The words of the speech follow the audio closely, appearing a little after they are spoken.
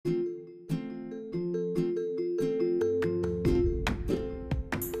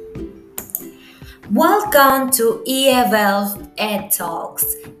Welcome to EFL Ed Talks,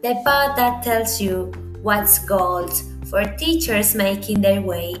 the pod that tells you what's goals for teachers making their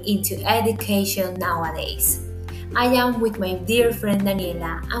way into education nowadays. I am with my dear friend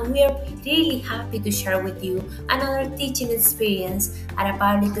Daniela, and we are really happy to share with you another teaching experience at a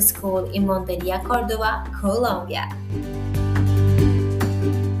public school in Monteria, Córdoba, Colombia.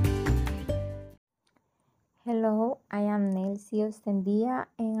 Hello, I am Nelsy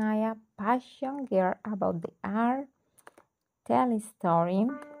and I am passionate girl about the art, telling story,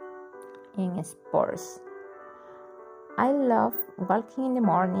 and sports. I love walking in the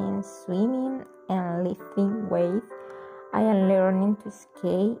morning, swimming, and lifting weights. I am learning to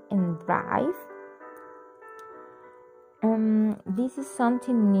skate and drive. This is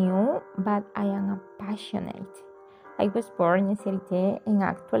something new, but I am passionate. I was born in Serite and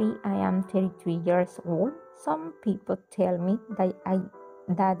actually I am 33 years old. Some people tell me that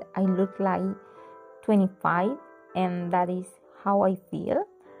I look like 25 and that is how I feel.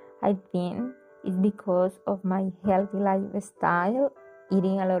 I think it's because of my healthy lifestyle,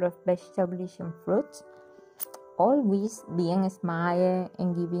 eating a lot of vegetables and fruits, always being smiling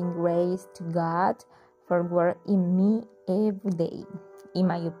and giving grace to God for work in me every day. In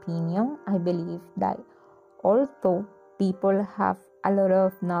my opinion, I believe that although people have a lot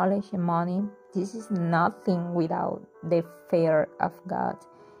of knowledge and money, this is nothing without the fear of God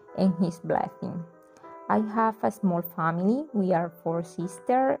and His blessing. I have a small family. We are 4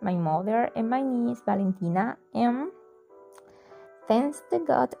 sisters, my mother and my niece Valentina, and thanks to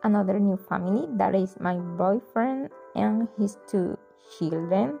God, another new family that is my boyfriend and his 2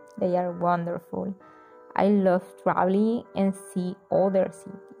 children. They are wonderful. I love traveling and see other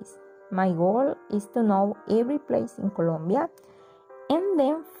cities. My goal is to know every place in Colombia and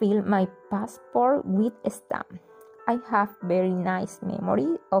then fill my passport with a stamp. I have very nice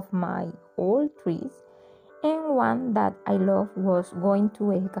memory of my old trees, and one that I love was going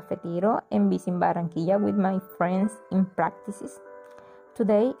to a cafetero and visiting Barranquilla with my friends in practices.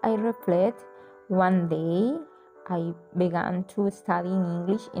 Today I reflect. One day I began to study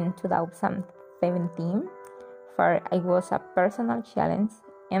English in 2017. First, it was a personal challenge,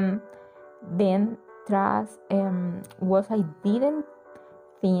 and then trust was I didn't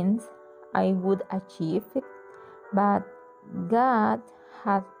think I would achieve it, but God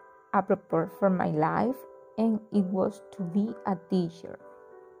had a purpose for my life, and it was to be a teacher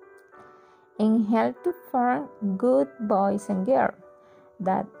and help to form good boys and girls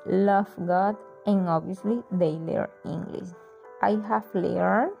that love God and obviously they learn English. I have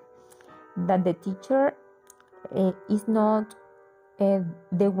learned that the teacher is not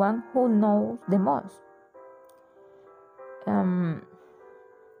the one who knows the most.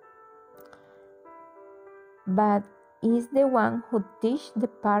 But is the one who teaches the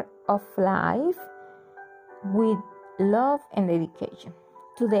part of life with love and dedication.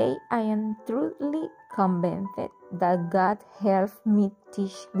 Today, I am truly convinced that God helps me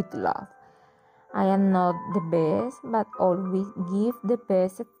teach with love. I am not the best, but always give the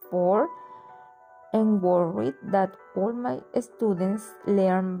best effort and worried that all my students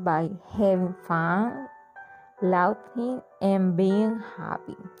learn by having fun, laughing, and being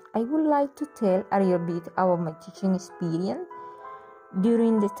happy. I would like to tell a little bit about my teaching experience.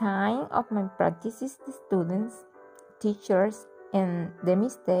 During the time of my practices, the students, teachers, and the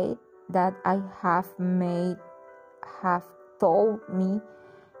mistake that I have made have taught me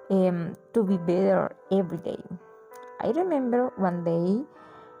to be better every day. I remember one day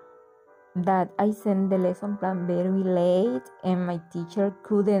that I sent the lesson plan very late and my teacher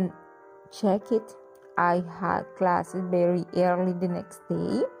couldn't check it. I had classes very early the next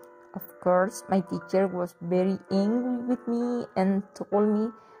day. Of course, my teacher was very angry with me and told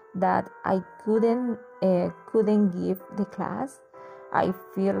me that I couldn't give the class. I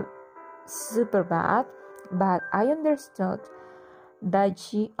feel super bad, but I understood that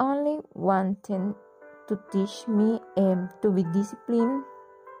she only wanted to teach me to be disciplined.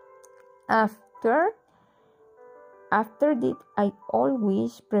 After that, I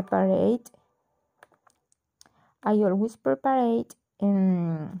always prepared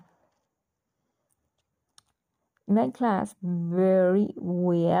my class very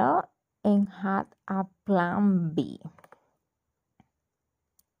well and had a plan B.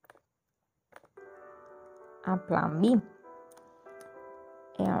 A plan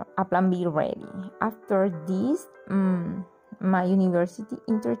B ready. After this, my university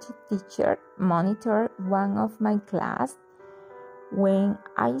internship teacher monitored one of my class. When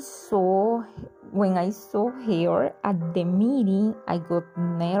I saw her at the meeting, I got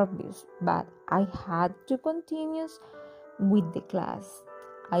nervous, but I had to continue with the class.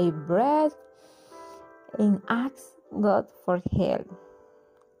 I breathed and ask God for help.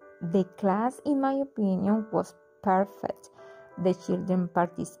 The class, in my opinion, was perfect. The children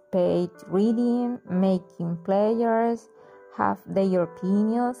participate reading, making players, have their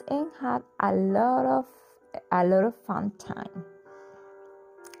opinions, and had a lot of fun time.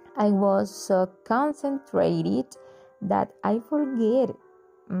 I was so concentrated that I forget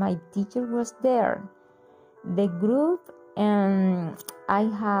my teacher was there. The group and I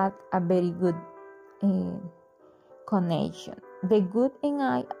had a very good uh, connection. The good and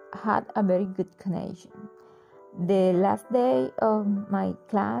I had a very good connection. The last day of my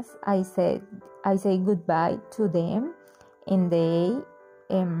class, I said goodbye to them, and they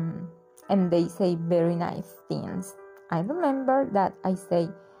say very nice things. I remember that I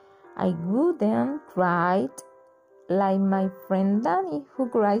wouldn't cry like my friend Danny, who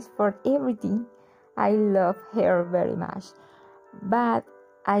cries for everything. I love her very much, but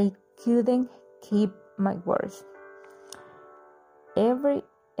I couldn't keep my words. Every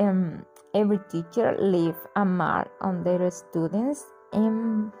teacher leave a mark on their students,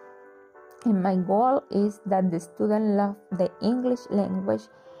 and my goal is that the students love the English language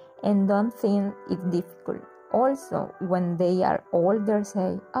and don't think it's difficult. Also, when they are older,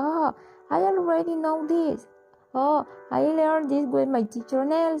 say, "Oh, I already know this. Oh, I learned this with my teacher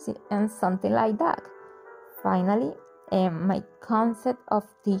Nelsy," and something like that. Finally, my concept of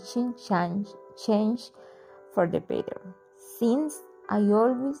teaching changed for the better. Since I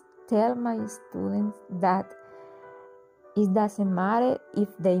always tell my students that it doesn't matter if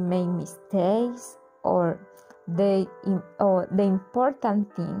they make mistakes or the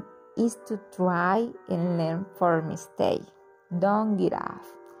important thing is to try and learn from mistakes. Don't give up.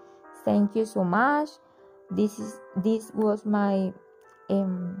 Thank you so much. This was my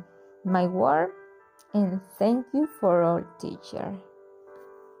word, and thank you for all teacher.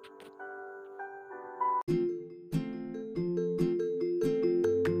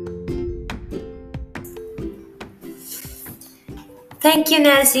 Thank you,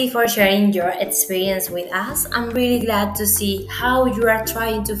 Nancy, for sharing your experience with us. I'm really glad to see how you are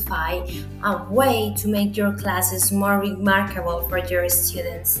trying to find a way to make your classes more remarkable for your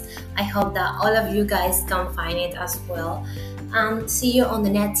students. I hope that all of you guys can find it as well. And see you on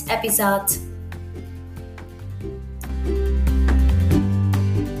the next episode.